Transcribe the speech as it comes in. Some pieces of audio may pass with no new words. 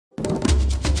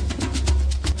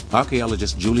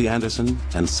Archaeologists Julie Anderson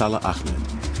and Salah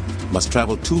Ahmed must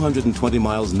travel 220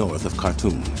 miles north of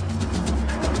Khartoum.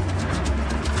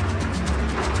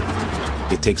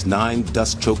 It takes 9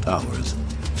 dust-choked hours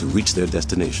to reach their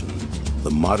destination,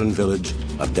 the modern village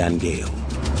of Dangail.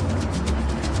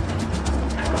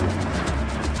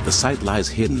 The site lies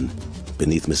hidden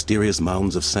beneath mysterious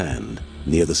mounds of sand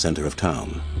near the center of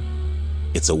town.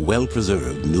 It's a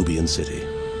well-preserved Nubian city,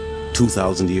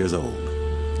 2,000 years old,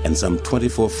 and some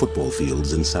 24 football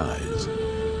fields in size.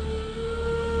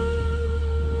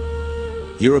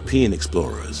 European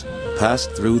explorers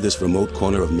passed through this remote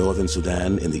corner of northern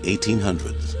Sudan in the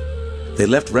 1800s. They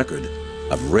left record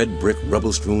of red brick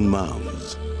rubble-strewn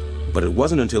mounds. But it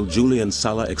wasn't until Julie and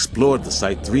Salah explored the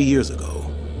site 3 years ago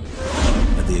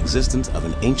that the existence of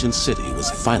an ancient city was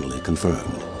finally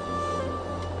confirmed.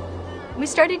 We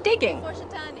started digging,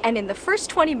 and in the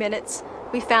first 20 minutes,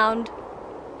 we found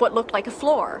what looked like a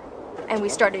floor, and we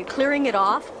started clearing it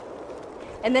off,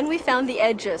 and then we found the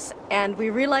edges, and we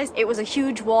realized it was a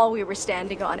huge wall we were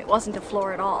standing on. It wasn't a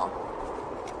floor at all.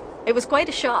 It was quite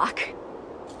a shock.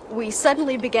 We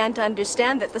suddenly began to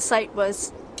understand that the site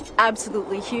was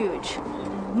absolutely huge,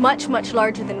 much, much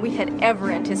larger than we had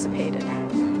ever anticipated.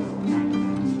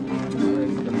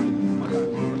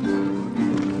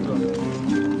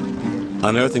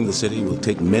 Unearthing the city will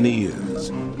take many years,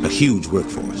 a huge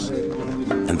workforce,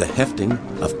 and the hefting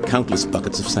of countless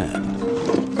buckets of sand.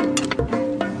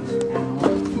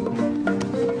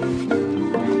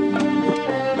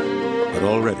 But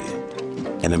already,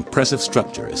 an impressive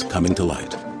structure is coming to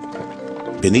light.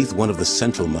 Beneath one of the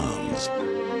central mounds,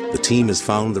 the team has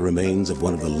found the remains of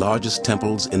one of the largest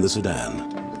temples in the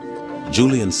Sudan.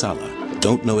 Julie and Salah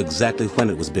don't know exactly when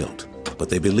it was built, but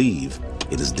they believe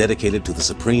it is dedicated to the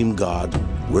supreme god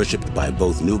worshipped by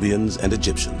both Nubians and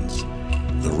Egyptians,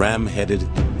 the ram-headed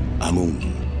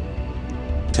Amun.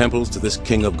 Temples to this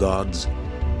king of gods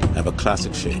have a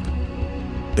classic shape,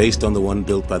 based on the one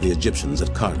built by the Egyptians at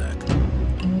Karnak,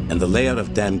 and the layout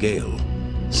of Dangail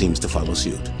seems to follow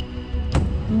suit.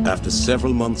 After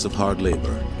several months of hard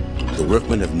labor, the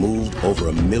workmen have moved over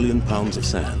 1 million pounds of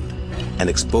sand and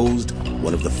exposed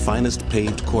one of the finest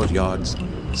paved courtyards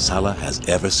Salah has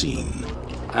ever seen.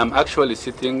 I'm actually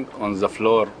sitting on the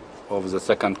floor of the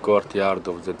second courtyard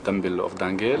of the Temple of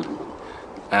Dangail,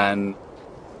 and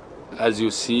as you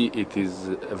see, it is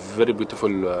a very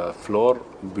beautiful floor,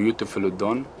 beautifully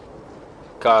done,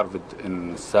 carved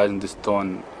in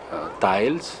sandstone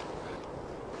tiles.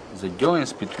 The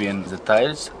joints between the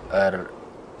tiles are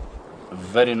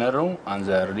very narrow and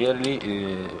they are really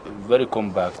very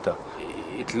compact.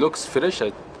 It looks fresh,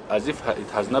 as if it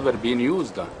has never been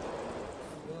used.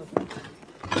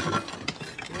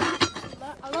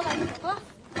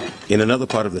 In another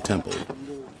part of the temple,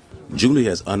 Julie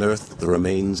has unearthed the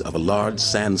remains of a large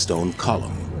sandstone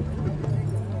column.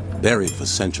 Buried for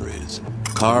centuries,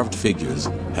 carved figures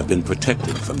have been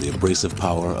protected from the abrasive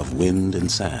power of wind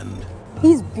and sand.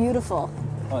 He's beautiful.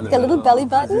 Got a little belly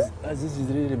button. This is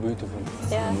really beautiful.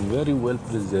 Yeah. And very well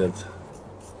preserved.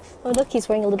 Oh, look, he's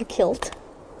wearing a little kilt.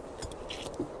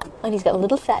 And he's got a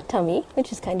little fat tummy,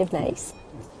 which is kind of nice.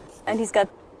 And he's got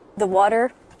the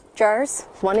water jars.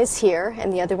 One is here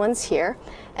and the other one's here.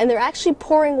 And they're actually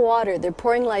pouring water. They're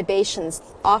pouring libations,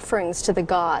 offerings to the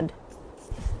god.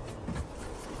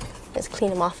 Let's clean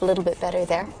them off a little bit better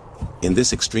there. In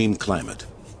this extreme climate,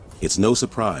 it's no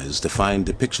surprise to find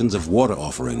depictions of water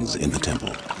offerings in the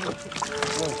temple.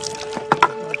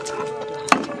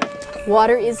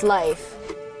 Water is life.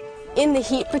 In the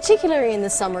heat, particularly in the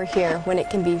summer here, when it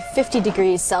can be 50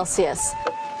 degrees Celsius,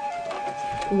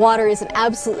 water is an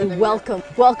absolutely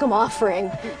welcome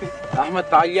offering.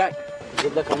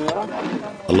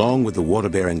 Along with the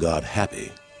water-bearing god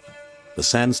Happy, the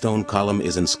sandstone column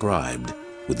is inscribed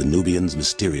with the Nubians'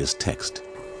 mysterious text.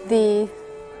 The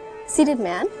seated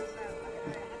man,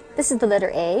 this is the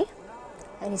letter A,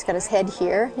 and he's got his head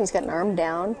here, he's got an arm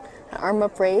down, an arm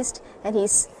upraised, and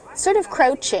he's sort of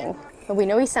crouching, but we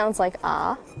know he sounds like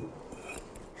ah.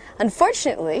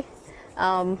 Unfortunately,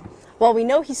 while we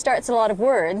know he starts a lot of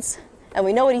words, and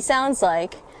we know what he sounds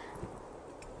like,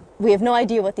 we have no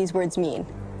idea what these words mean.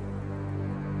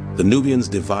 The Nubians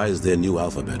devised their new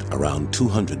alphabet around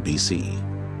 200 BC,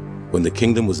 when the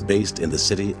kingdom was based in the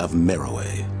city of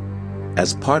Meroe.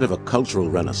 As part of a cultural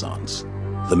renaissance,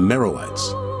 the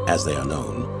Meroites, as they are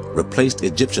known, replaced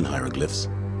Egyptian hieroglyphs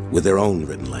with their own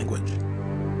written language.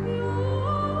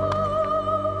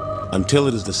 Until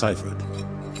it is deciphered,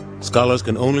 scholars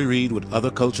can only read what other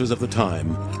cultures of the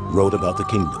time wrote about the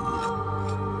kingdom.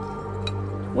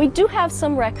 We do have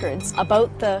some records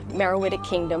about the Meroitic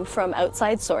kingdom from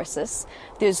outside sources.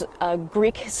 There's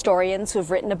Greek historians who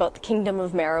have written about the kingdom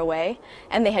of Meroe,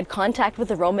 and they had contact with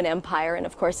the Roman Empire and,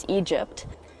 of course, Egypt.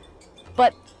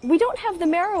 But we don't have the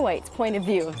Meroites' point of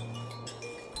view.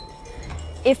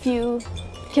 If you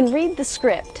can read the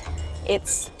script,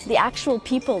 it's the actual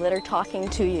people that are talking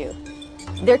to you.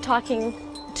 They're talking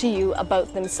to you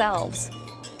about themselves.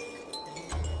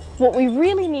 What we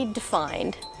really need to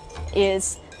find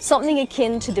is something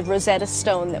akin to the Rosetta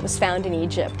Stone that was found in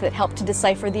Egypt that helped to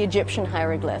decipher the Egyptian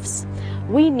hieroglyphs.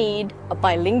 We need a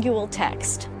bilingual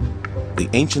text. The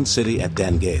ancient city at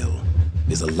Dangale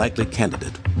is a likely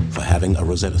candidate for having a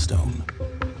Rosetta Stone.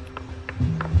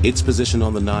 Its position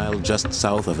on the Nile just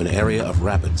south of an area of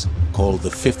rapids called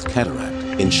the Fifth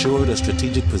Cataract ensured a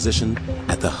strategic position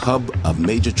at the hub of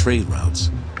major trade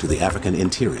routes to the African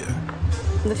interior.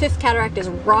 The Fifth Cataract is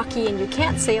rocky and you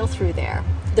can't sail through there.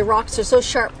 The rocks are so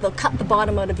sharp they'll cut the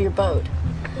bottom out of your boat.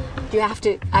 You have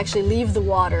to actually leave the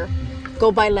water, go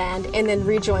by land, and then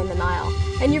rejoin the Nile.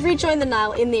 And you rejoin the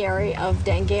Nile in the area of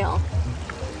Dangale.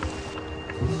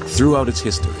 Throughout its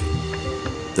history,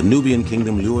 the Nubian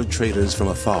kingdom lured traders from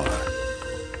afar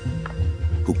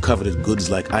who coveted goods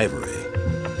like ivory,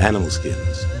 animal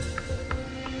skins,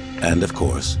 and of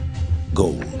course,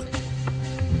 gold.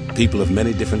 People of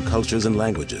many different cultures and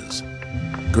languages,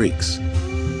 Greeks,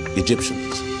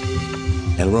 Egyptians,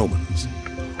 and Romans,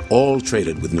 all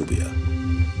traded with Nubia.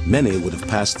 Many would have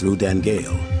passed through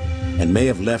Dangale and may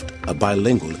have left a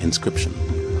bilingual inscription.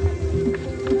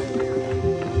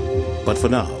 But for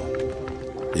now,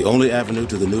 the only avenue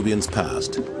to the Nubians'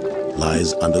 past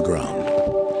lies underground.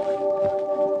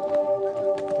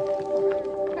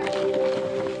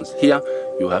 Here,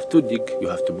 you have to dig, you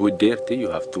have to put dirty, you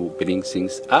have to bring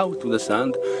things out to the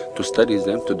sand, to study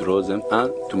them, to draw them,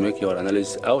 and to make your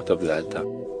analysis out of that.